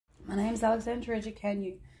name's Alexandra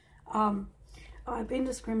Edukanu. I've been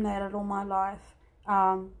discriminated all my life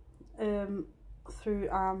through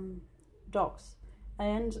docs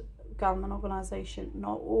and government organisation,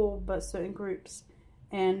 not all but certain groups,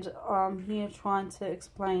 and I'm here trying to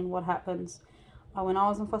explain what happens. When I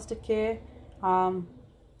was in foster care, I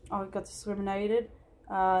got discriminated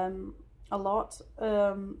a lot.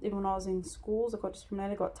 Even when I was in schools, I got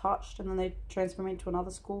discriminated, got touched, and then they transferred me to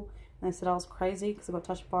another school and they said I was crazy because I got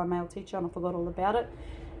touched by a male teacher and I forgot all about it.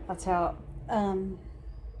 That's how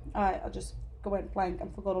I just went blank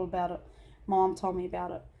and forgot all about it. My mom told me about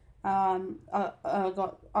it.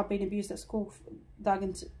 I've been abused at school, dug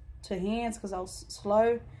into hands because I was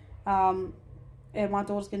slow, and my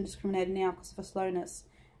daughter's getting discriminated now because of her slowness.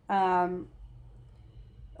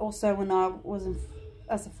 Also, when I was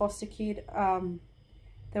as a foster kid,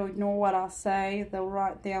 they'll ignore what I say. They'll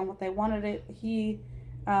write down what they wanted to hear.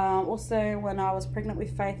 Also, when I was pregnant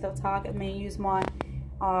with Faith, they'll target me, use my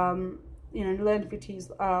learning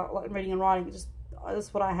difficulties, like reading and writing.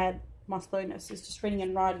 That's what I had. My slowness is just reading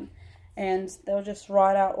and writing, and they'll just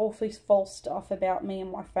write out all this false stuff about me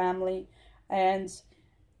and my family, and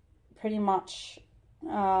pretty much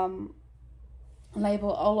label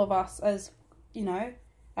all of us as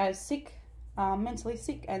as sick, mentally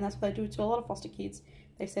sick. And that's what they do to a lot of foster kids.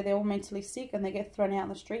 They say they're all mentally sick and they get thrown out in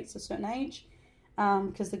the streets at a certain age,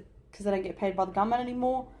 because they don't get paid by the government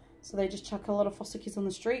anymore. So they just chuck a lot of foster kids on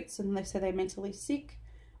the streets and they say they're mentally sick,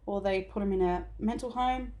 or they put them in a mental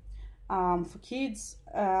home for kids.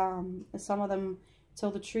 Some of them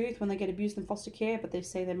tell the truth when they get abused in foster care, but they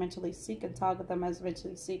say they're mentally sick and target them as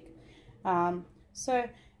mentally sick. So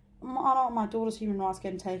I don't want my daughter's human rights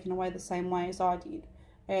getting taken away the same way as I did,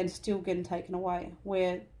 and still getting taken away,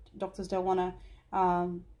 where doctors don't want to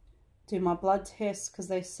do my blood tests because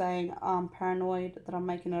they're saying I'm paranoid that I'm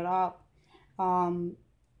making it up.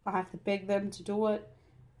 I have to beg them to do it,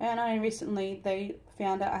 and only recently they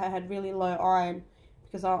found out I had really low iron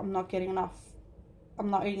because I'm not eating enough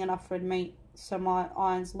red meat, so my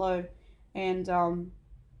iron's low. And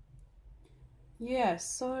yeah,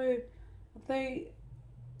 so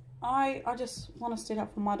I just want to stand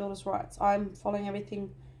up for my daughter's rights. I'm following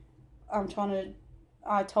everything. I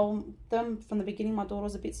told them from the beginning my daughter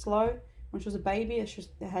was a bit slow when she was a baby. She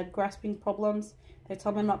had grasping problems. They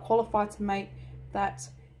told me I'm not qualified to make that,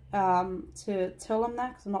 to tell them that,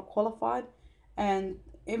 because I'm not qualified. And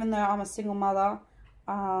even though I'm a single mother,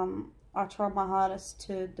 I try my hardest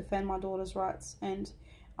to defend my daughter's rights, and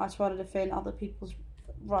I try to defend other people's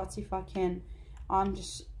rights if I can. I'm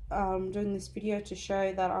just doing this video to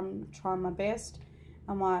show that I'm trying my best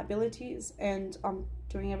and my abilities, and I'm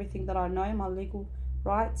doing everything that I know, my legal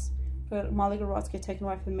rights. But my legal rights get taken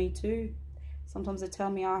away from me too. Sometimes they tell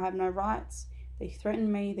me I have no rights. They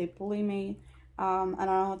threaten me, they bully me, and I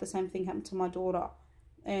don't want the same thing happen to my daughter.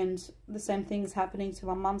 And the same thing is happening to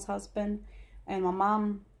my mum's husband and my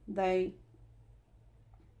mum. They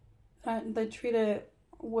treat her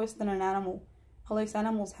worse than an animal. At least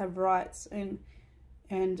animals have rights, and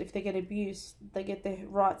if they get abused, they get their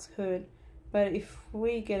rights heard. But if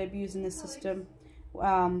we get abused in the system,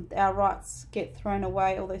 our rights get thrown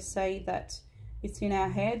away, or they say that it's in our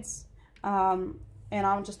heads. And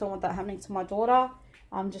I just don't want that happening to my daughter.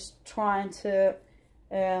 I'm just trying to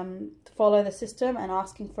follow the system and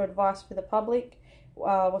asking for advice for the public,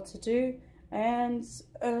 what to do, and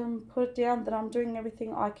put it down that I'm doing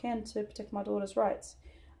everything I can to protect my daughter's rights.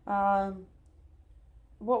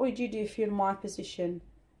 What would you do if you're in my position?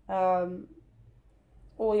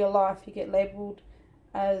 All your life you get labelled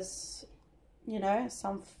as,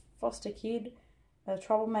 some foster kid, a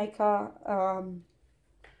troublemaker.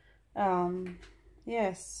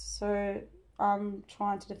 Yes, so I'm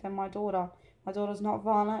trying to defend my daughter. My daughter's not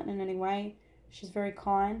violent in any way. She's very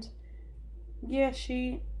kind. Yeah,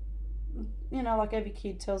 she, like every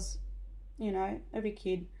kid tells, every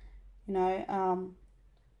kid,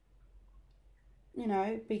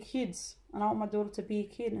 be kids. And I want my daughter to be a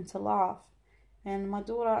kid and to laugh. And my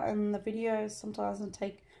daughter in the video sometimes doesn't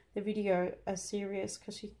take the video as serious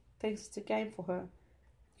because she thinks it's a game for her.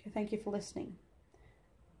 Okay, thank you for listening.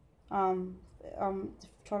 I'm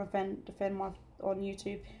trying to defend on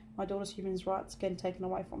YouTube my daughter's human rights getting taken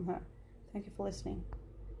away from her. Thank you for listening.